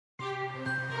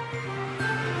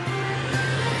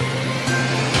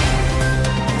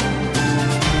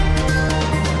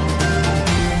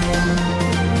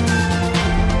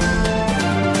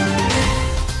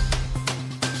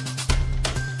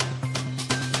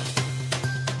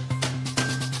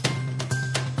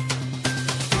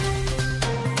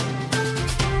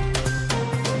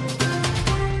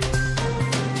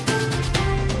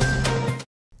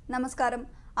నమస్కారం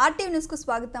RTV news కు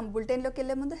స్వాగతం బులెటిన్ లోకి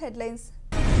వెళ్లే ముందు హెడ్లైన్స్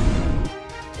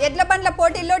ఎడ్ల బండ్ల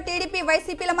పోటీల్లో టీడీపీ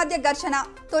వైసీపీల మధ్య ఘర్షణ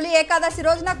తొలి ఏకాదశి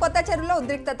రోజున కొత్త చెరువులో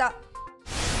ఉద్రిక్తత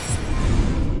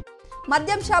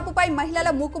మద్యం షాపుపై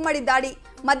మహిళల మూకుమ్మడి దాడి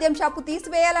మద్యం షాపు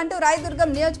తీసివేయాలంటూ రాయదుర్గం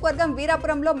నియోజకవర్గం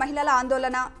వీరాపురంలో మహిళల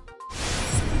ఆందోళన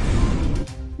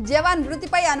జవాన్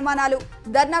మృతిపై అనుమానాలు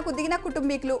ధర్నాకు దిగిన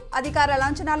కుటుంబీకులు అధికార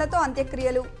లాంఛనాలతో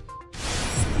అంత్యక్రియలు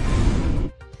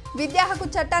విద్యా హక్కు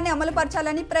చట్టాన్ని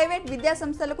అమలుపరచాలని ప్రైవేట్ విద్యా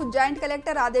సంస్థలకు జాయింట్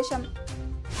కలెక్టర్ ఆదేశం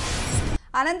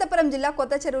అనంతపురం జిల్లా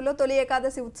కొత్త చెరువులో తొలి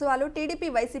ఏకాదశి ఉత్సవాలు టీడీపీ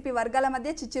వైసీపీ వర్గాల మధ్య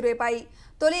చిచ్చురేపాయి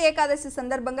తొలి ఏకాదశి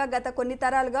సందర్భంగా గత కొన్ని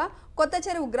తరాలుగా కొత్త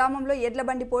చెరువు గ్రామంలో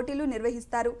ఎడ్లబండి పోటీలు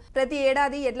నిర్వహిస్తారు ప్రతి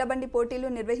ఏడాది ఎడ్లబండి పోటీలు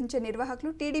నిర్వహించే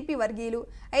నిర్వాహకులు టీడీపీ వర్గీయులు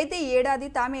అయితే ఈ ఏడాది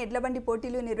తామే ఎడ్లబండి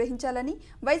పోటీలు నిర్వహించాలని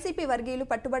వైసీపీ వర్గీయులు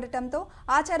పట్టుబడటంతో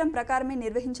ఆచారం ప్రకారమే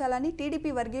నిర్వహించాలని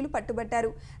టీడీపీ వర్గీయులు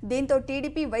పట్టుబట్టారు దీంతో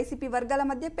టీడీపీ వైసీపీ వర్గాల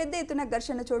మధ్య పెద్ద ఎత్తున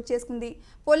ఘర్షణ చోటు చేసుకుంది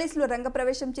పోలీసులు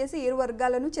రంగప్రవేశం చేసి ఇరు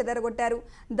వర్గాలను చెదరగొట్టారు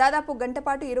దాదాపు గంట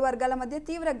పాటు ఇరు వర్గాల మధ్య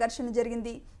తీవ్ర ఘర్షణ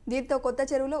జరిగింది దీంతో కొత్త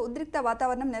చెరువులో ఉద్రిక్త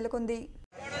వాతావరణం నెలకొంది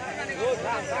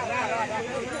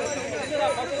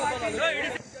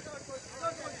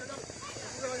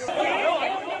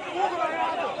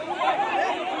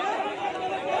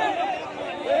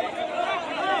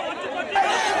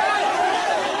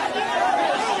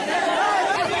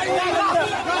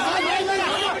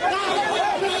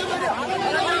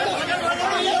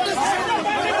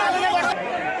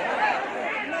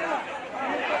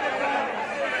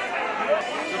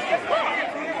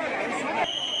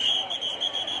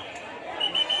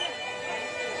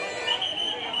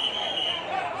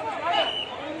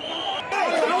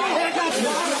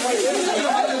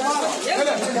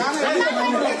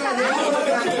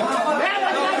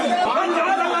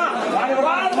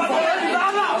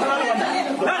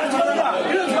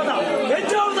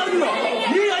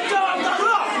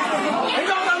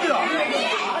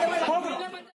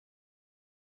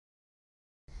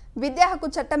విద్యా హక్కు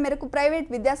చట్టం మేరకు ప్రైవేట్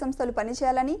విద్యా సంస్థలు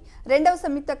పనిచేయాలని రెండవ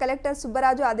సంయుక్త కలెక్టర్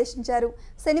సుబ్బరాజు ఆదేశించారు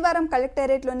శనివారం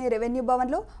కలెక్టరేట్లోని రెవెన్యూ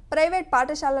భవన్లో ప్రైవేట్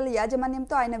పాఠశాలల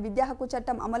యాజమాన్యంతో ఆయన విద్యా హక్కు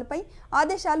చట్టం అమలుపై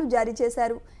ఆదేశాలు జారీ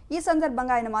చేశారు ఈ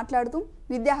సందర్భంగా ఆయన మాట్లాడుతూ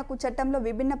విద్యా హక్కు చట్టంలో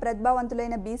విభిన్న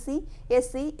ప్రతిభావంతులైన బీసీ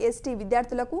ఎస్సీ ఎస్టీ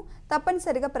విద్యార్థులకు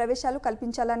తప్పనిసరిగా ప్రవేశాలు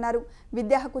కల్పించాలన్నారు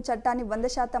విద్యా హక్కు చట్టాన్ని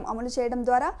 100% అమలు చేయడం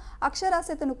ద్వారా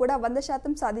అక్షరాస్యతను కూడా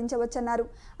 100% సాధించవచ్చన్నారు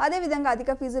అదేవిధంగా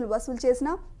అధిక ఫీజులు వసూలు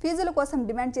చేసినా ఫీజుల కోసం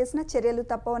డిమాండ్ చేసిన చర్యలు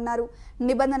తప్పవన్నారు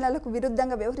నిబంధనలకు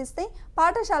విరుద్ధంగా వ్యవహరిస్తే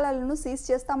పాఠశాలలను సీజ్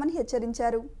చేస్తామని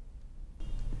హెచ్చరించారు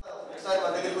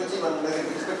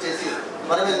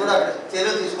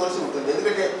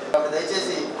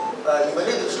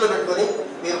ఇవన్నీ దృష్టిలో పెట్టుకొని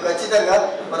మీరు ఖచ్చితంగా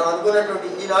మనం అనుకున్నటువంటి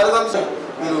ఈ 4 అంశాలు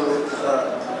మీరు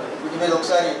వీటి మీద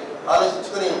ఒకసారి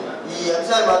ఆలోచించుకొని ఈ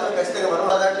అంశాలు మాత్రం ఖచ్చితంగా మనం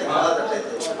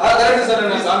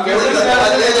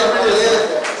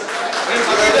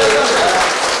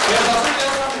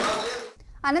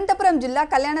అనంతపురం జిల్లా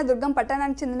కళ్యాణదుర్గం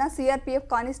పట్టణానికి చెందిన సిఆర్పీఎఫ్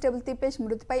కానిస్టేబుల్ తిప్పేష్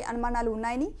మృతిపై అనుమానాలు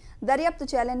ఉన్నాయని దర్యాప్తు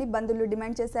చేయాలని బంధువులు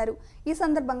డిమాండ్ చేశారు ఈ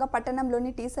సందర్భంగా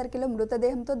పట్టణంలోని టీ సర్కిల్లో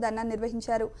మృతదేహంతో ధర్నా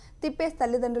నిర్వహించారు తిప్పేష్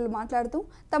తల్లిదండ్రులు మాట్లాడుతూ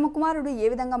తమ కుమారుడు ఏ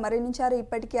విధంగా మరణించారో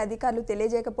ఇప్పటికీ అధికారులు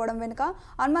తెలియజేయకపోవడం వెనుక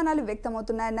అనుమానాలు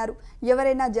వ్యక్తమవుతున్నాయన్నారు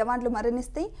ఎవరైనా జవాన్లు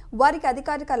మరణిస్తే వారికి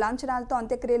అధికారిక లాంఛనాలతో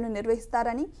అంత్యక్రియలు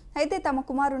నిర్వహిస్తారని అయితే తమ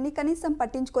కుమారుడిని కనీసం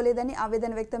పట్టించుకోలేదని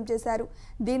ఆవేదన వ్యక్తం చేశారు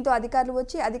దీంతో అధికారులు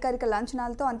వచ్చి అధికారిక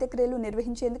లాంఛనాలతో అంత్యక్రియలు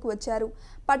నిర్వహించేందుకు వచ్చారు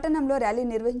పట్టణంలో ర్యాలీ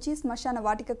నిర్వహించి శ్మశాన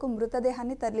వాటికకు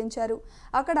మృతదేహాన్ని తరలించారు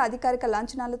అక్కడ అధికారిక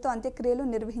లాంఛనాలతో అంత్యక్రియలు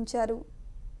నిర్వహించారు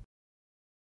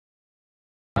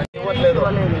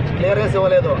క్లియరెన్స్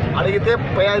ఇవ్వలేదు అడిగితే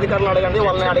పై అధికారులు అడగండి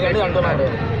వాళ్ళని అడగండి అంటున్నారు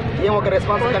ఏం ఒక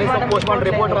రెస్పాన్స్ కనీసం పోస్ట్ మార్టం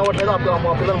రిపోర్ట్ రావట్లేదు అప్పుడు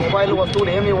మా పిల్లలు మొబైల్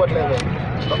వస్తువులు ఏమి ఇవ్వట్లేదు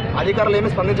అధికారులు ఏమి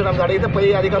స్పందించడం అడిగితే పై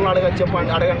అధికారులు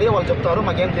అడగండి వాళ్ళు చెప్తారు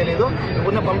మాకేం తెలియదు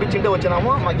ఊరిని పంపించింటే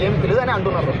వచ్చినాము మాకేం తెలియదు అని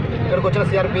అంటున్నారు ఇక్కడికి వచ్చిన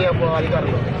సిఆర్పీఎఫ్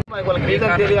అధికారులు వాళ్ళకి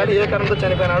రీజన్ తెలియాలి ఏ కారణంతో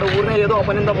చనిపోయినాడు ఊరినే ఏదో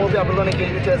అపనింద మోపి అభిలోనికి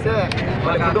ఇది చేస్తే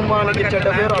వాళ్ళ కుటుంబానికి చెడ్డ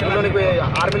పేరు అభిలోనికి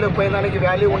ఆర్మీలోకి పోయేదానికి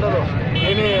వాల్యూ ఉండదు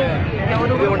ఏమీ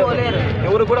ఉండదు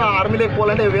ఎవరు కూడా ఆర్మీలోకి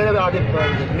పోవాలంటే వేరే అది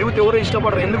యూత్ ఎవరు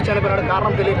ఇష్టపడరు ఎందుకు చనిపోయినాడు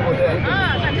కారణం తెలియకపోతే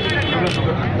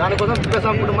దానికోసం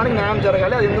తిప్పేసాం కుటుంబానికి న్యాయం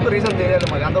జరగాలి అది ఎందుకు రీజన్ తెలియాలి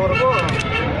మరి అంతవరకు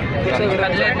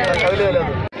కదిలేదు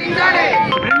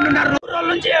 2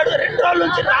 రోజుల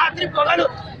నుంచి రాత్రి పగలు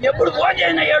ఎప్పుడు ఫోన్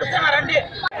చేసినా ఏడుస్తున్నారండి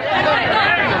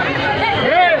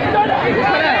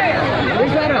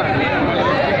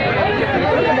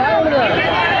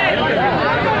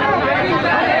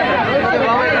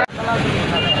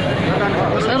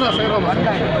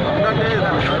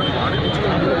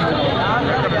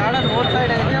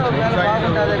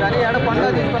బాగుంటుంది కానీ ఎడ పండుగ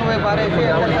తీసుకొని పోయి పారేసి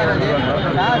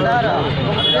సార్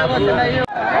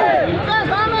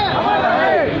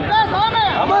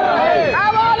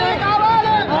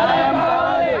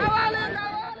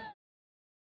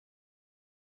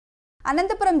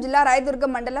అనంతపురం జిల్లా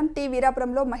రాయదుర్గం మండలం టి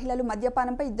వీరాపురంలో మహిళలు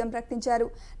మద్యపానంపై యుద్ధం ప్రకటించారు.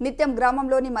 నిత్యం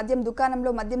గ్రామంలోని మద్యం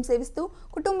దుకాణంలో మద్యం సేవిస్తూ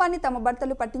కుటుంబాన్ని తమ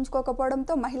భర్తలు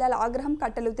పట్టించుకోకపోవడంతో మహిళల ఆగ్రహం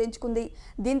కట్టలు తెంచుకుంది.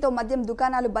 దీంతో మద్యం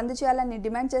దుకాణాలు బంద్ చేయాలని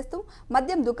డిమాండ్ చేస్తూ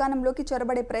మద్యం దుకాణంలోకి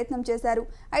చొరబడే ప్రయత్నం చేశారు.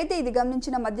 అయితే ఇది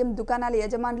గమనించిన మద్యం దుకాణాల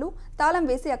యజమానులు తాళం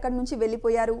వేసి అక్కడి నుంచి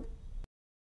వెళ్లిపోయారు.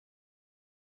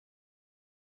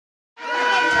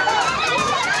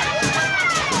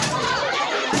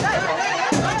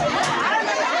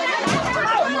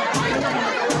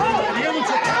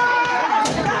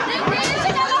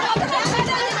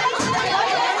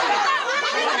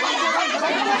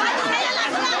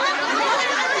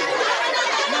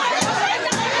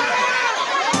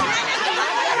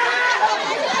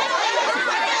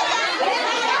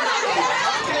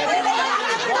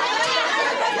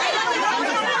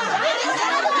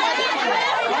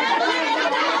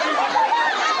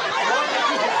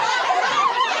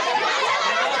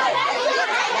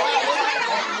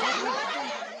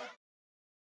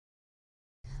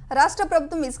 రాష్ట్ర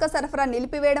ప్రభుత్వం ఇసుక సరఫరా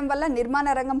నిలిపివేయడం వల్ల నిర్మాణ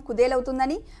రంగం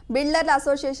కుదేలవుతుందని బిల్డర్ల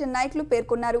అసోసియేషన్ నాయకులు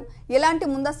పేర్కొన్నారు. ఎలాంటి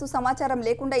ముందస్తు సమాచారం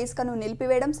లేకుండా ఇసుకను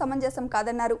నిలిపివేయడం సమంజసం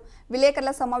కాదన్నారు.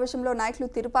 విలేకరుల సమావేశంలో నాయకులు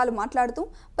తిరుపాలు మాట్లాడుతూ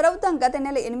ప్రభుత్వం గత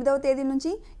నెల 8వ తేదీ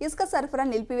నుంచి ఇసుక సరఫరా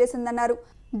నిలిపివేసిందన్నారు.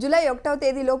 జూలై 1వ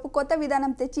తేదీలోపు కొత్త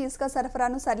విధానం తెచ్చి ఇసుక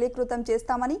సరఫరాను సరళీకృతం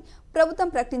చేస్తామని ప్రభుత్వం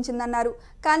ప్రకటించిందన్నారు.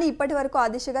 కానీ ఇప్పటి వరకు ఆ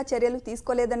దిశగా చర్యలు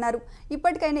తీసుకోలేదన్నారు.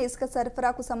 ఇప్పటికైనా ఇసుక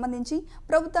సరఫరాకు సంబంధించి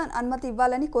ప్రభుత్వం అనుమతి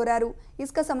ఇవ్వాలని కోరారు.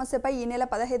 ఇసుక సమస్యపై ఈ నెల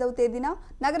 15వ తేదీన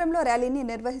నగరంలో ర్యాలీని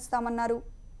నిర్వహిస్తామన్నారు.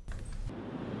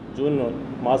 జూన్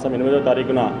మాసం 8వ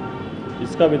తారీఖున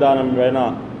ఇసుక విధానం పైన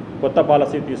కొత్త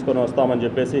పాలసీ తీసుకొని వస్తామని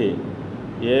చెప్పేసి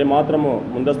ఏమాత్రము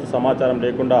ముందస్తు సమాచారం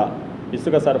లేకుండా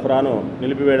ఇసుక సరఫరాను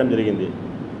నిలిపివేయడం జరిగింది.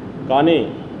 కానీ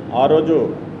ఆ రోజు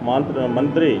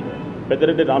మంత్రి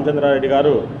పెద్దిరెడ్డి రామచంద్రారెడ్డి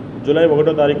గారు జూలై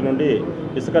 1వ తారీఖు నుండి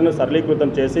ఇసుకను సరళీకృతం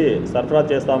చేసి సరఫరా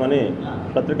చేస్తామని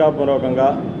పత్రికాపూర్వకంగా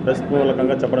ప్రెస్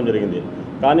మూలకంగా చెప్పడం జరిగింది.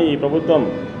 కానీ ఈ ప్రభుత్వం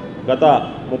గత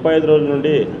 35 రోజుల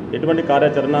నుండి ఎటువంటి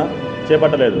కార్యాచరణ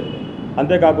చేపట్టలేదు.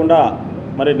 అంతేకాకుండా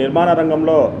మరి నిర్మాణ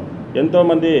రంగంలో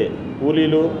ఎంతోమంది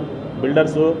కూలీలు,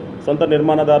 బిల్డర్సు, సొంత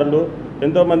నిర్మాణదారులు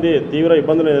ఎంతోమంది తీవ్ర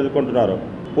ఇబ్బందులు ఎదుర్కొంటున్నారు.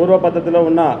 పూర్వ పద్ధతిలో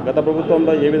ఉన్న గత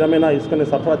ప్రభుత్వంలో ఏ విధమైన ఇసుకని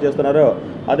సరఫరా చేస్తున్నారో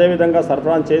అదేవిధంగా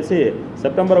సరఫరా చేసి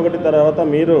సెప్టెంబర్ 1 తర్వాత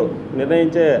మీరు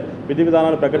నిర్ణయించే విధి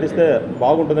విధానాలు ప్రకటిస్తే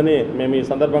బాగుంటుందని మేము ఈ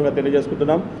సందర్భంగా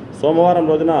తెలియజేసుకుంటున్నాం. సోమవారం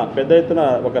రోజున పెద్ద ఎత్తున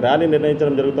ఒక ర్యాలీ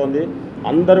నిర్ణయించడం జరుగుతోంది.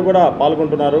 అందరూ కూడా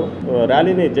పాల్గొంటున్నారు.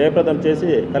 ర్యాలీని జయప్రదం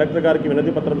చేసి కలెక్టర్ గారికి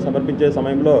వినతి పత్రం సమర్పించే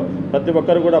సమయంలో ప్రతి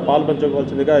ఒక్కరు కూడా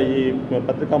పాల్పంచుకోవాల్సిందిగా ఈ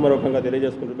పత్రికామూలకంగా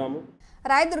తెలియజేసుకుంటున్నాము.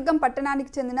 రాయదుర్గం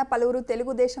పట్టణానికి చెందిన పలువురు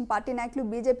తెలుగుదేశం పార్టీ నాయకులు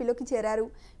బీజేపీలోకి చేరారు.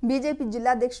 బీజేపీ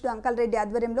జిల్లా అధ్యక్షుడు అంకల్ రెడ్డి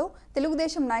ఆధ్వర్యంలో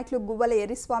తెలుగుదేశం నాయకులు గువ్వల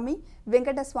ఎర్రిస్వామి,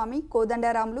 వెంకటస్వామి,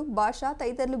 కోదండరాములు, భాష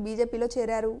తదితరులు బీజేపీలో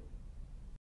చేరారు.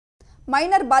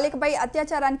 మైనర్ బాలికపై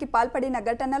అత్యాచారానికి పాల్పడిన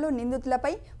ఘటనలో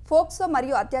నిందితులపై ఫోక్సో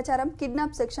మరియు అత్యాచారం,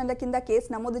 కిడ్నాప్ సెక్షన్ల కింద కేసు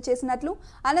నమోదు చేసినట్లు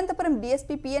అనంతపురం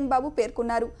డీఎస్పీ పిఎన్ బాబు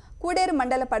పేర్కొన్నారు. కూడేరు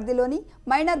మండల పరిధిలోని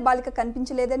మైనర్ బాలిక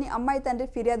కనిపించలేదని అమ్మాయి తండ్రి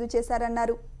ఫిర్యాదు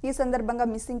చేశారన్నారు. ఈ సందర్భంగా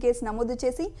మిస్సింగ్ కేసు నమోదు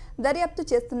చేసి దర్యాప్తు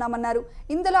చేస్తున్నామన్నారు.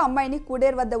 ఇందులో అమ్మాయిని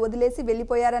కూడేరు వద్ద వదిలేసి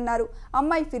వెళ్లిపోయారన్నారు.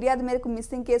 అమ్మాయి ఫిర్యాదు మేరకు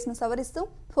మిస్సింగ్ కేసును సవరిస్తూ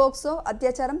ఫోక్సో,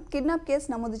 అత్యాచారం, కిడ్నాప్ కేసు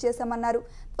నమోదు చేశామన్నారు.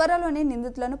 త్వరలోనే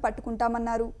నిందితులను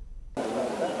పట్టుకుంటామన్నారు.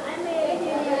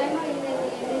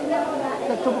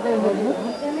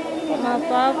 మా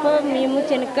పాప మేము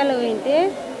చెనక్కలు పోయింటే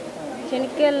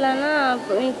చెనక్కలన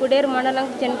కుడేరు మండలం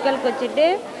చెనక్కలకి వచ్చింటే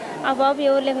ఆ పాప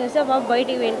ఎవరు లేక ఆ పాప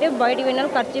బయటికి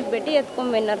పోయినారు ఖర్చు పెట్టి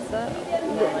ఎత్తుకొని పోయినారు సార్.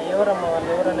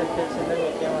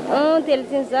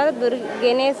 తెలిసింది సార్.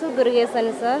 గణేష్ దుర్గేష్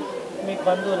అని సార్.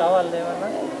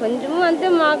 కొంచెం అంతే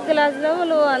మా క్లాస్లో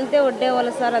వాళ్ళు అంతే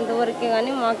వడ్డేవాళ్ళు సార్, అంతవరకే.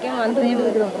 కానీ మాకేం అంతే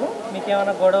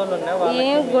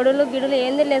ఏం గొడవలు గిడులు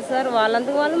ఏంది లేదు సార్.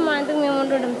 వాళ్ళంతకు వాళ్ళు మా ఇంతకు మేము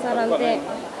ఉంటుంటాం సార్ అంతే.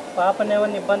 పాపని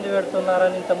ఏమైనా ఇబ్బంది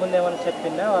పెడుతున్నారని ఇంతకుముందు ఏమైనా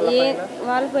చెప్పిందా?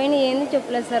 వాళ్ళ పైన ఏంది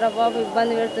చెప్పలేదు సార్. ఆ పాప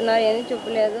ఇబ్బంది పెడుతున్నారు ఏంది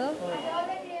చెప్పలేదు.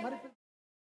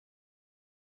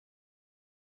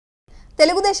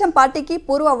 తెలుగుదేశం పార్టీకి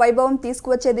పూర్వ వైభవం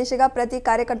తీసుకువచ్చే దిశగా ప్రతి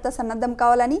కార్యకర్త సన్నద్ధం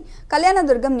కావాలని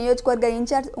కళ్యాణదుర్గం నియోజకవర్గ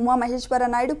ఇన్ఛార్జ్ ఉమామహేశ్వర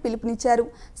నాయుడు పిలుపునిచ్చారు.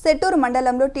 సెట్టూరు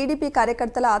మండలంలో టీడీపీ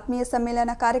కార్యకర్తల ఆత్మీయ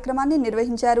సమ్మేళన కార్యక్రమాన్ని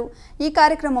నిర్వహించారు. ఈ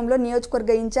కార్యక్రమంలో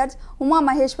నియోజకవర్గ ఇన్ఛార్జ్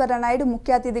ఉమామహేశ్వర నాయుడు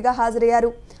ముఖ్య అతిథిగా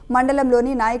హాజరయ్యారు.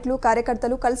 మండలంలోని నాయకులు,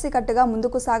 కార్యకర్తలు కలిసికట్టుగా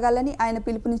ముందుకు సాగాలని ఆయన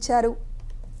పిలుపునిచ్చారు.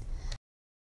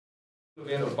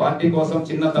 పార్టీ కోసం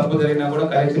చిన్న తప్పు జరిగినా కూడా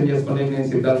కరెక్షన్ చేసుకునే నేను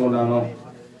సిద్ధంగా ఉన్నాను.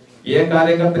 ఏ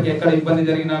కార్యకర్తకి ఎక్కడ ఇబ్బంది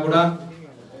జరిగినా కూడా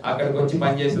అక్కడికి వచ్చి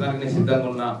పనిచేసేదానికి నేను సిద్ధంగా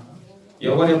ఉన్నా.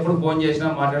 ఎవరు ఎప్పుడు ఫోన్ చేసినా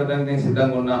మాట్లాడడానికి నేను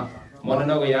సిద్ధంగా ఉన్నా.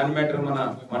 మొన్న ఒక యానిమేటర్ మన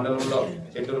మండలంలో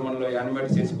చెట్టూరు మండలంలో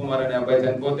యానిమేటర్ శశికుమార్ అనే అబ్బాయి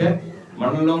చనిపోతే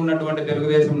మండలంలో ఉన్నటువంటి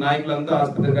తెలుగుదేశం నాయకులంతా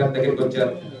ఆసుపత్రి గారి దగ్గరికి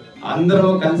వచ్చారు. అందరూ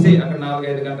కలిసి అక్కడ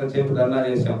 4-5 గంటల సేపు ధర్నా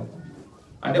చేశాం.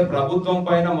 అంటే ప్రభుత్వం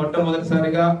పైన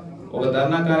మొట్టమొదటిసారిగా ఒక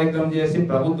ధర్నా కార్యక్రమం చేసి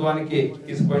ప్రభుత్వానికి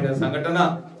తీసుకుపోయిన సంఘటన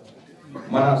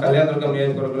మన కళ్యాణదుర్గం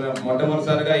నియోజకవర్గంలో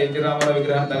మొట్టమొదటిసారిగా ఎన్టీ రామారావు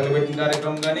విగ్రహాన్ని తగలబెట్టిన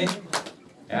కార్యక్రమం కానీ,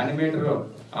 యానిమేటర్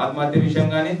ఆత్మహత్య విషయం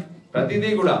కానీ ప్రతిదీ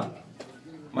కూడా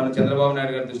మన చంద్రబాబు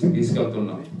నాయుడు గారి దృష్టికి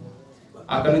తీసుకెళ్తున్నాం.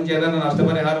 అక్కడ నుంచి ఏదైనా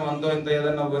నష్టపరిహారం అంతో ఇంత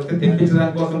ఏదైనా వస్తే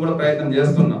తెప్పించడానికి కోసం కూడా ప్రయత్నం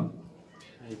చేస్తున్నాం.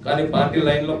 కానీ పార్టీ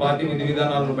లైన్లో పార్టీ విధి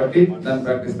విధానాలను బట్టి దాన్ని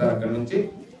ప్రకటిస్తారు అక్కడ నుంచి.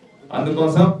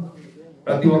 అందుకోసం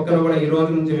ప్రతి ఒక్కరు కూడా ఈ రోజు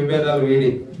నుంచి విభేదాలు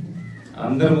వీడి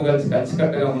అందరం కలిసి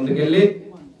కలిసికట్టుగా ముందుకెళ్ళి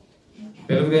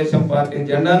తెలుగుదేశం పార్టీ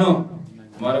జెండాను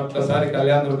మరొక్కసారి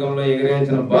కళ్యాణదుర్గంలో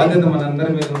ఎగిరేయించిన బాధ్యత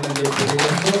మనందరి మీద ఉందని చెప్పి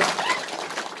తెలియజేస్తూ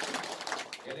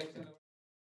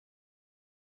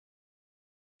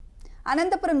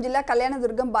అనంతపురం జిల్లా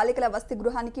కళ్యాణదుర్గం బాలికల వసతి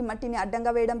గృహానికి మట్టిని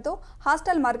అడ్డంగా వేయడంతో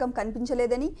హాస్టల్ మార్గం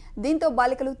కనిపించలేదని, దీంతో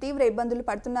బాలికలు తీవ్ర ఇబ్బందులు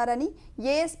పడుతున్నారని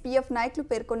ఏఎస్పీఎఫ్ నాయకులు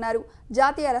పేర్కొన్నారు.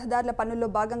 జాతీయ రహదారుల పనుల్లో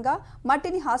భాగంగా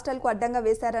మట్టిని హాస్టల్కు అడ్డంగా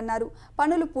వేశారన్నారు.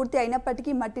 పనులు పూర్తి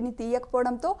అయినప్పటికీ మట్టిని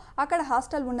తీయకపోవడంతో అక్కడ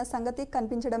హాస్టల్ ఉన్న సంగతి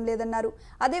కనిపించడం లేదన్నారు.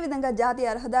 అదేవిధంగా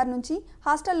జాతీయ రహదారి నుంచి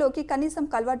హాస్టల్లోకి కనీసం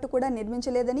కల్వర్టు కూడా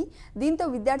నిర్మించలేదని, దీంతో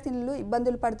విద్యార్థినులు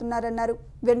ఇబ్బందులు పడుతున్నారన్నారు.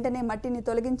 వెంటనే మట్టిని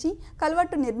తొలగించి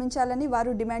కల్వర్టు నిర్మించాలని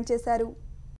వారు డిమాండ్ చేశారు.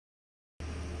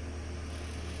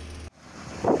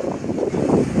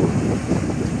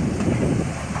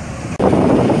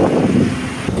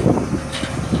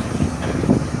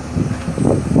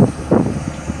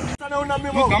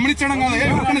 గమనించడం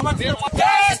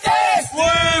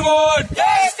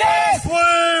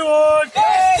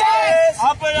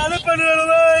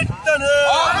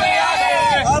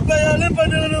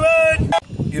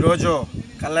ఈరోజు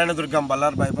కళ్యాణదుర్గం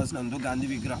బల్లార్ బైపాస్ నందు గాంధీ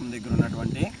విగ్రహం దగ్గర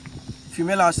ఉన్నటువంటి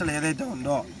ఫిమేల్ హాస్టల్ ఏదైతే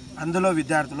ఉందో అందులో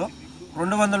విద్యార్థులు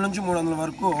 200 నుంచి 300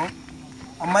 వరకు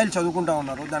అమ్మాయిలు చదువుకుంటూ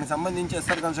ఉన్నారు. దానికి సంబంధించి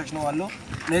ఎస్ఆర్ కన్స్ట్రక్షన్ వాళ్ళు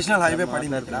నేషనల్ హైవే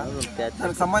పడింది ఇక్కడ.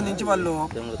 దానికి సంబంధించి వాళ్ళు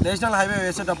నేషనల్ హైవే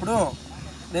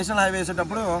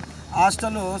వేసేటప్పుడు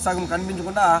హాస్టల్ సగం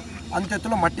కనిపించకుండా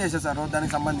అంతెత్తులో మట్టి వేసేసారు.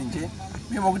 దానికి సంబంధించి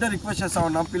మేము ఒకటే రిక్వెస్ట్ చేస్తూ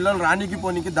ఉన్నాం, పిల్లలు రానికి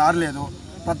పోనీకి దారి లేదు,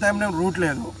 ప్రత్యామ్నాయం రూట్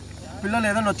లేదు. పిల్లలు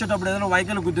ఏదైనా వచ్చేటప్పుడు ఏదైనా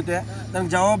వెహికల్ గుద్దితే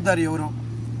దానికి జవాబుదారీ ఎవరు?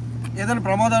 ఏదైనా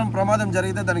ప్రమాదం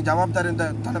జరిగితే దానికి జవాబుదారీ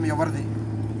తనం ఎవరిది?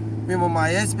 మేము మా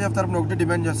ఏఎస్పీఎఫ్ తరఫున ఒకటి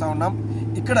డిమాండ్ చేస్తూ ఉన్నాం.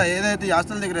 ఇక్కడ ఏదైతే ఈ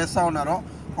హాస్టల్ దగ్గర వేస్తూ ఉన్నారో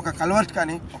ఒక కల్వర్ట్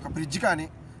కానీ ఒక బ్రిడ్జ్ కానీ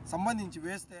సంబంధించి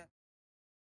వేస్తే.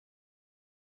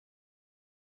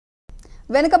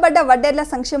 వెనుకబడ్డ వడ్డేర్ల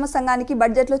సంక్షేమ సంఘానికి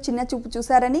బడ్జెట్లో చిన్న చూపు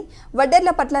చూశారని,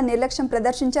 వడ్డేర్ల పట్ల నిర్లక్ష్యం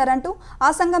ప్రదర్శించారంటూ ఆ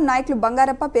సంఘం నాయకులు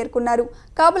బంగారప్ప పేర్కొన్నారు.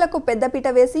 కాపులకు పెద్దపీట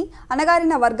వేసి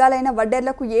అణగారిన వర్గాలైన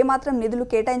వడ్డేర్లకు ఏమాత్రం నిధులు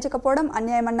కేటాయించకపోవడం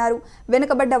అన్యాయమన్నారు.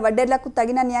 వెనుకబడ్డ వడ్డేర్లకు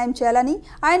తగిన న్యాయం చేయాలని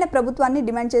ఆయన ప్రభుత్వాన్ని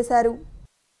డిమాండ్ చేశారు.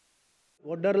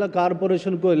 వడ్డేర్ల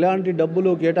కార్పొరేషన్కు ఎలాంటి డబ్బులు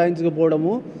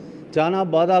కేటాయించకపోవడము చాలా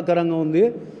బాధాకరంగా ఉంది.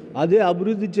 అదే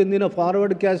అభివృద్ధి చెందిన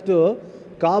ఫార్వర్డ్ క్యాస్ట్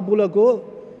కాపులకు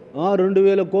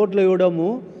 2000 కోట్లు ఇవ్వడము,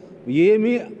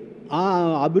 ఏమీ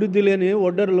అభివృద్ధి లేని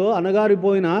వడ్డర్లు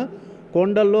అనగారిపోయిన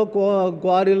కొండల్లో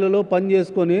క్వారీలలో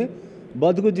పనిచేసుకొని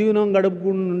బతుకు జీవనం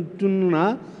గడుపుకుంటున్న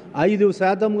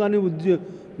 5% కానీ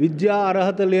విద్యా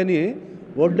అర్హత లేని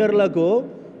వడ్డర్లకు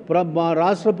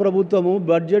రాష్ట్ర ప్రభుత్వము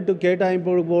బడ్జెట్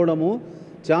కేటాయింపకపోవడము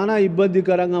చాలా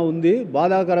ఇబ్బందికరంగా ఉంది,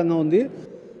 బాధాకరంగా ఉంది.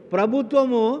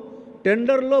 ప్రభుత్వము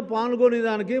టెండర్లో పాల్గొనే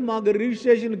దానికి మాకు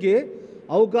రిజిస్ట్రేషన్కి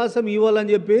అవకాశం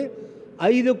ఇవ్వాలని చెప్పి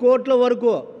 5 కోట్ల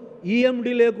వరకు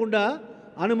ఈఎండి లేకుండా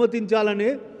అనుమతించాలని,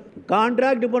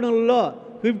 కాంట్రాక్ట్ పనుల్లో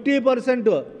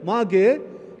 50% మాకు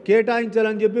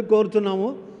కేటాయించాలని చెప్పి కోరుతున్నాము.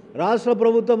 రాష్ట్ర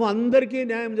ప్రభుత్వం అందరికీ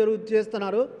న్యాయం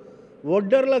చేస్తున్నారు.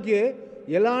 వడ్డర్లకి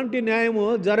ఎలాంటి న్యాయము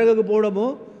జరగకపోవడము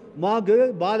మాకు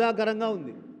బాధాకరంగా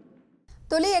ఉంది.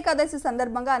 తొలి ఏకాదశి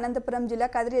సందర్భంగా అనంతపురం జిల్లా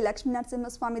కదిరి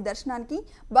లక్ష్మీనరసింహస్వామి దర్శనానికి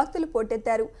భక్తులు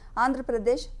పోటెత్తారు.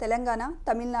 ఆంధ్రప్రదేశ్, తెలంగాణ,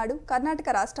 తమిళనాడు, కర్ణాటక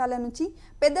రాష్ట్రాల నుంచి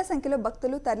పెద్ద సంఖ్యలో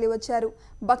భక్తులు తరలివచ్చారు.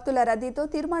 భక్తుల రద్దీతో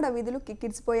తిరుమాడ వీధులు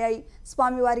కిక్కిరిసిపోయాయి.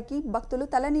 స్వామివారికి భక్తులు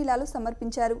తలనీలాలు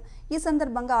సమర్పించారు. ఈ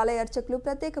సందర్భంగా ఆలయ అర్చకులు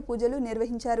ప్రత్యేక పూజలు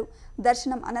నిర్వహించారు.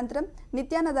 దర్శనం అనంతరం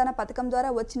నిత్యాన్నదాన పథకం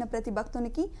ద్వారా వచ్చిన ప్రతి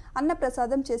భక్తునికి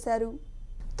అన్నప్రసాదం చేశారు.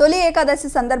 తొలి ఏకాదశి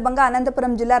సందర్భంగా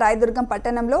అనంతపురం జిల్లా రాయదుర్గం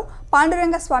పట్టణంలో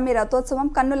పాండురంగ స్వామి రథోత్సవం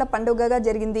కన్నుల పండుగగా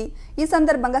జరిగింది. ఈ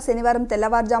సందర్భంగా శనివారం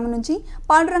తెల్లవారుజాము నుంచి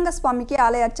పాండురంగ స్వామికి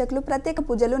ఆలయ అర్చకులు ప్రత్యేక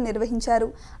పూజలు నిర్వహించారు.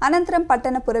 అనంతరం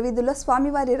పట్టణ పురవీధుల్లో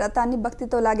స్వామివారి రథాన్ని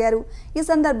భక్తితో లాగారు. ఈ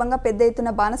సందర్భంగా పెద్ద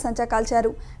ఎత్తున బాణసంచా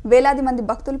కాల్చారు. వేలాది మంది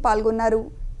భక్తులు పాల్గొన్నారు.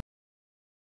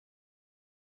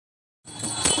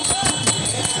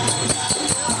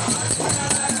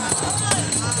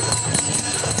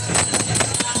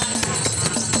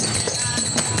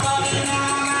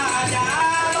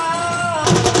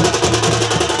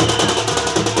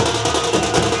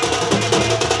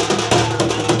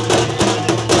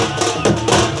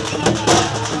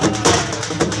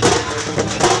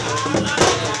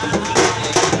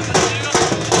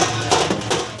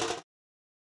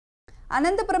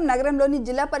 అనంతపురం నగరంలోని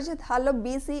జిల్లా పరిషత్ హాల్లో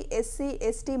బీసీ, ఎస్సీ,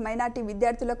 ఎస్టీ, మైనార్టీ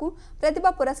విద్యార్థులకు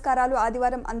ప్రతిభా పురస్కారాలు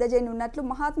ఆదివారం అందజేయనున్నట్లు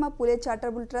మహాత్మా పూలే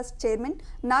చారిటబుల్ ట్రస్ట్ చైర్మన్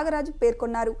నాగరాజు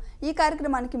పేర్కొన్నారు. ఈ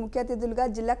కార్యక్రమానికి ముఖ్య అతిథులుగా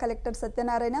జిల్లా కలెక్టర్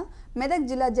సత్యనారాయణ, మెదక్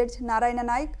జిల్లా judge Narayana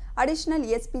Naik, additional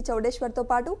SP చౌడేశ్వర్తో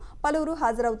పాటు పలువురు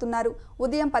హాజరవుతున్నారు.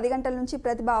 ఉదయం 10 గంటల నుంచి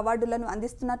ప్రతిభా అవార్డులను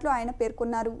అందిస్తున్నట్లు ఆయన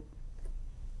పేర్కొన్నారు.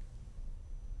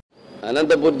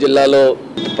 అనంతపురం జిల్లాలో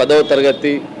 10వ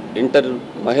తరగతి ఇంటర్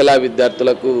మహిళా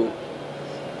విద్యార్థులకు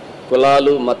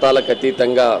కులాలు మతాలకు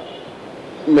అతీతంగా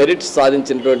మెరిట్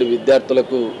సాధించినటువంటి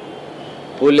విద్యార్థులకు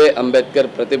పూలే అంబేద్కర్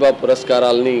ప్రతిభా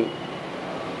పురస్కారాలని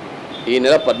ఈ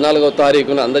నెల 14వ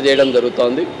తారీఖున అందజేయడం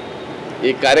జరుగుతోంది.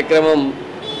 ఈ కార్యక్రమం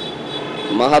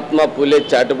మహాత్మా పూలే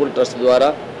చారిటబుల్ ట్రస్ట్ ద్వారా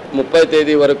 30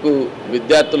 తేదీ వరకు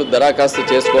విద్యార్థులు దరఖాస్తు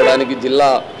చేసుకోవడానికి జిల్లా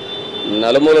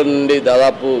నలుమూల నుండి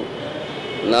దాదాపు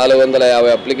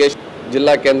 450 అప్లికేషన్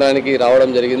జిల్లా కేంద్రానికి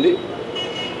రావడం జరిగింది.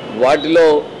 వాటిలో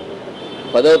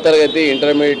 10వ తరగతి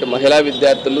ఇంటర్మీడియట్ మహిళా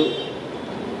విద్యార్థులు,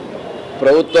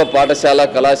 ప్రభుత్వ పాఠశాల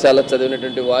కళాశాల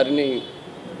చదివినటువంటి వారిని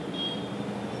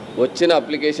వచ్చిన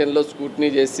అప్లికేషన్లో స్క్రూటినీ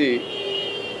చేసి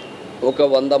ఒక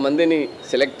 100 మందిని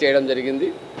సెలెక్ట్ చేయడం జరిగింది.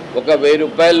 ఒక 1000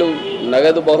 రూపాయలు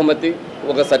నగదు బహుమతి,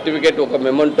 ఒక సర్టిఫికేట్, ఒక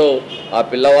మెమోంటో ఆ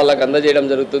పిల్లవాళ్ళకు అందజేయడం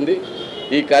జరుగుతుంది.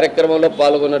 ఈ కార్యక్రమంలో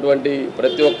పాల్గొన్నటువంటి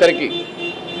ప్రతి ఒక్కరికి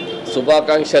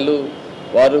శుభాకాంక్షలు.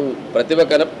 వారు ప్రతిభ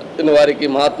కనపరిచిన వారికి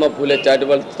మహాత్మా పూలే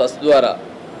చారిటబుల్ ట్రస్ట్ ద్వారా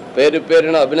పేరు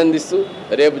పేరున అభినందిస్తూ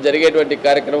రేపు జరిగేటువంటి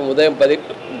కార్యక్రమం ఉదయం 10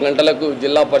 గంటలకు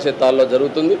జిల్లా పరిషత్ హాల్లో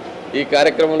జరుగుతుంది. ఈ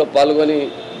కార్యక్రమంలో పాల్గొని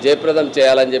జయప్రదం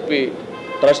చేయాలని చెప్పి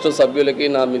ట్రస్ట్ సభ్యులకి,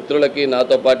 నా మిత్రులకి,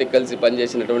 నాతో పాటు కలిసి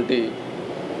పనిచేసినటువంటి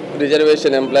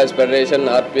reservation employees federation,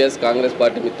 RPS, Congress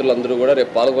party మిత్రులందరూ కూడా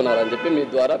రేపు పాల్గొనాలని చెప్పి మీ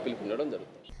ద్వారా పిలుపునివ్వడం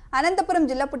జరుగుతుంది. అనంతపురం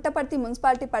జిల్లా పుట్టపర్తి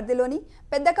మున్సిపాలిటీ పరిధిలోని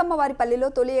పెద్దకమ్మవారిపల్లిలో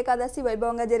తొలి ఏకాదశి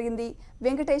వైభవంగా జరిగింది.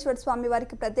 వెంకటేశ్వర స్వామి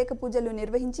వారికి ప్రత్యేక పూజలు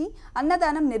నిర్వహించి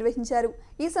అన్నదానం నిర్వహించారు.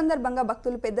 ఈ సందర్భంగా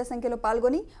భక్తులు పెద్ద సంఖ్యలో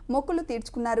పాల్గొని మొక్కులు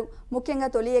తీర్చుకున్నారు. ముఖ్యంగా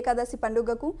తొలి ఏకాదశి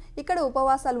పండుగకు ఇక్కడ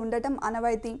ఉపవాసాలు ఉండటం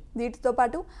ఆనవాయితీ. వీటితో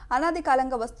పాటు అనాది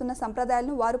కాలంగా వస్తున్న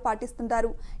సంప్రదాయాలను వారు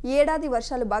పాటిస్తుంటారు. ఈ ఏడాది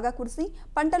వర్షాలు బాగా కురిసి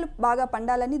పంటలు బాగా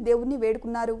పండాలని దేవుణ్ణి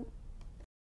వేడుకున్నారు.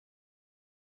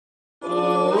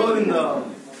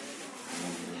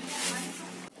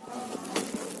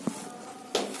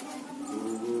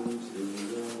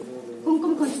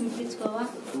 కుంకుమ కొంచెం ఇప్పించుకోవా.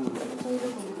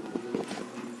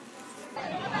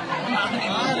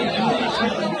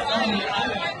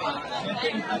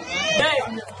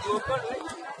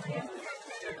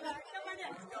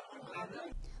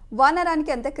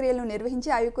 వానరానికి అంత్యక్రియలను నిర్వహించి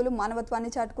ఆయుకులు మానవత్వాన్ని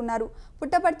చాటుకున్నారు.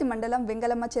 పుట్టపర్తి మండలం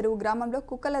వెంగలమ్మ చెరువు గ్రామంలో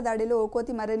కుక్కల దాడిలో ఓ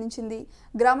కోతి మరణించింది.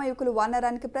 గ్రామ యువకులు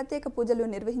వానరానికి ప్రత్యేక పూజలు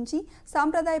నిర్వహించి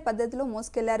సాంప్రదాయ పద్ధతిలో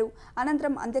మోసుకెళ్లారు.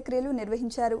 అనంతరం అంత్యక్రియలు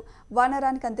నిర్వహించారు.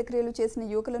 వానరానికి అంత్యక్రియలు చేసిన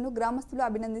యువకులను గ్రామస్తులు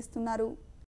అభినందిస్తున్నారు.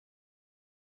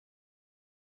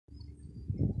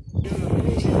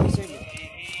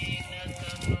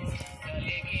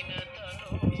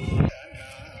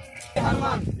 जय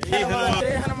हनुमान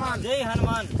जय हनुमान जय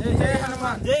हनुमान जय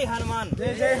हनुमान जय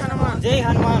हनुमान जय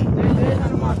हनुमान जय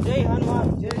हनुमान जय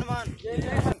हनुमान जय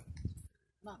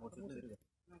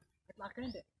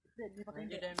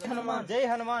हनुमान जय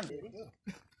हनुमान जय हनुमान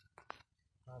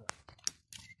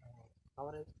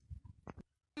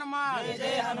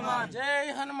जय हनुमान जय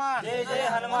हनुमान जय जय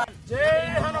हनुमान जय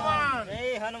हनुमान जय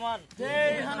हनुमान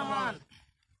जय हनुमान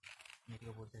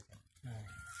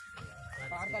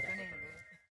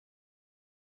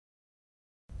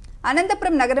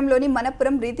అనంతపురం నగరంలోని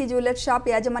మనపురం రీతి జ్యువెలర్స్ షాప్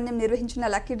యాజమాన్యం నిర్వహించిన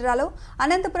లక్కీ డ్రాలో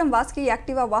అనంతపురం వాస్కి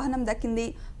యాక్టివా వాహనం దక్కింది.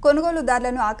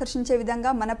 కొనుగోలుదారులను ఆకర్షించే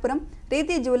విధంగా మనపురం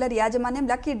రీతి జ్యువెలర్ యాజమాన్యం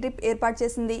లక్కీ డ్రిప్ ఏర్పాటు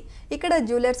చేసింది. ఇక్కడ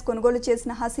జ్యువెలర్స్ కొనుగోలు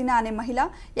చేసిన హసీనా అనే మహిళ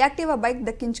యాక్టివా బైక్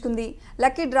దక్కించుకుంది.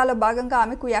 లక్కీ డ్రాలో భాగంగా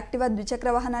ఆమెకు యాక్టివా ద్విచక్ర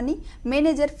వాహనాన్ని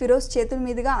మేనేజర్ ఫిరోజ్ చేతుల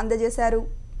మీదుగా అందజేశారు.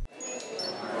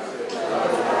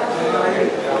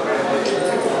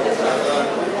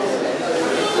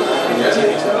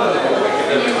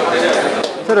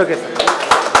 सर ओके सर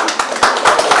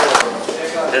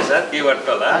सर की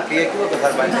पट्टाला की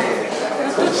sir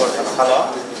hello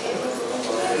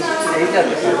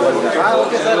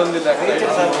okay sir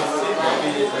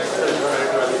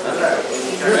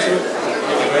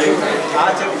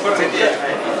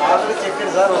already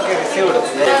checked sir okay received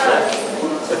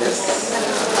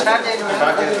start చేయండి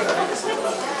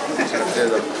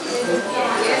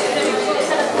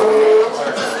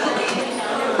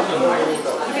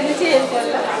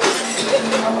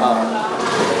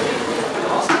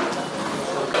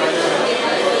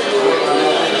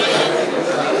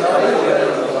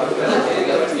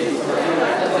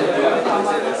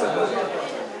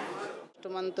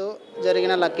మంత్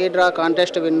జరిగిన లక్కీ డ్రా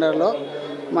కాంటెస్ట్ విన్నర్లో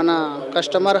మన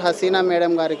కస్టమర్ హసీనా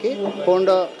మేడం గారికి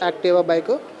హోండా యాక్టివా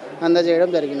బైక్ అందజేయడం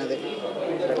జరిగినది.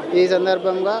 ఈ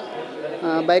సందర్భంగా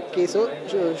బైక్ కీసు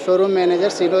షోరూమ్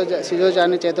మేనేజర్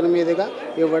సిజోజాని చేతుల మీదుగా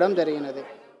ఇవ్వడం జరిగినది.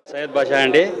 సయ్యద్ బాషా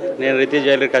అండి, నేను రితి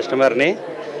జ్యువెలరీ కస్టమర్ని.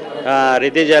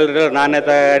 రితి జ్యువెలరీలో నాణ్యత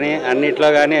కానీ అన్నిట్లో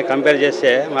కానీ కంపేర్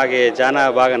చేస్తే మాకు చాలా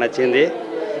బాగా నచ్చింది.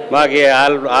 మాకు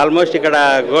ఆల్మోస్ట్ ఇక్కడ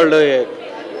గోల్డ్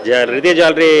రితి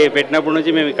జ్యువెలరీ పెట్టినప్పటి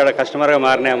నుంచి మేము ఇక్కడ కస్టమర్గా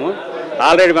మారినాము.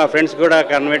 ఆల్రెడీ మా ఫ్రెండ్స్ కూడా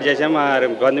కన్వర్ట్ చేసాము, మా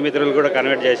బంధుమిత్రులు కూడా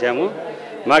కన్వర్ట్ చేసాము.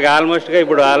 మాకు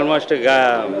ఇప్పుడు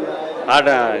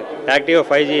యాక్టివ్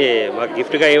 5G మాకు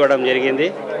గిఫ్ట్గా ఇవ్వడం జరిగింది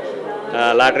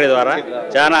లాటరీ ద్వారా.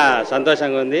 చాలా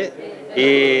సంతోషంగా ఉంది. ఈ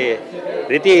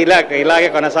రీతి ఇలాగే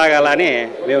కొనసాగాలని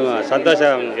మేము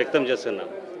సంతోషం వ్యక్తం చేస్తున్నాం.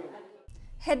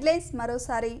 హెడ్లైన్స్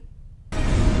మరోసారి.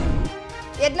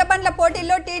 ఎడ్ల బండ్ల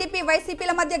పోటీల్లో టీడీపీ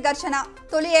వైసీపీల మధ్య ఘర్షణ.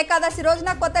 తొలి ఏకాదశి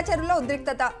రోజున కొత్త చెరువులో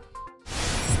ఉద్రిక్తత.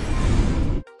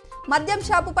 మద్యం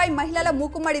షాపుపై మహిళల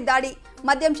మూకుమ్మడి దాడి.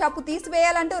 మద్యం షాపు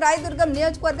తీసివేయాలంటూ రాయదుర్గం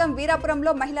నియోజకవర్గం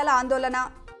వీరాపురంలో మహిళల ఆందోళన.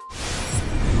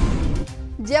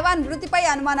 జవాన్ మృతిపై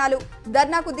అనుమానాలు.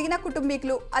 ధర్నాకు దిగిన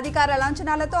కుటుంబీకులు. అధికార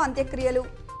లాంఛనాలతో అంత్యక్రియలు.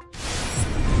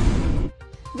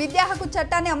 విద్యా హక్కు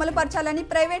చట్టాన్ని అమలుపరచాలని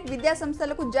ప్రైవేట్ విద్యా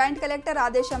సంస్థలకు జాయింట్ కలెక్టర్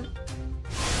ఆదేశం.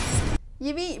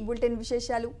 ఇవి బులెటిన్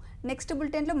విశేషాలు. నెక్స్ట్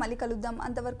బులెటిన్లో మళ్ళీ కలుద్దాం.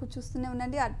 అంతవరకు చూస్తూనే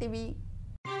ఉండండి RTV.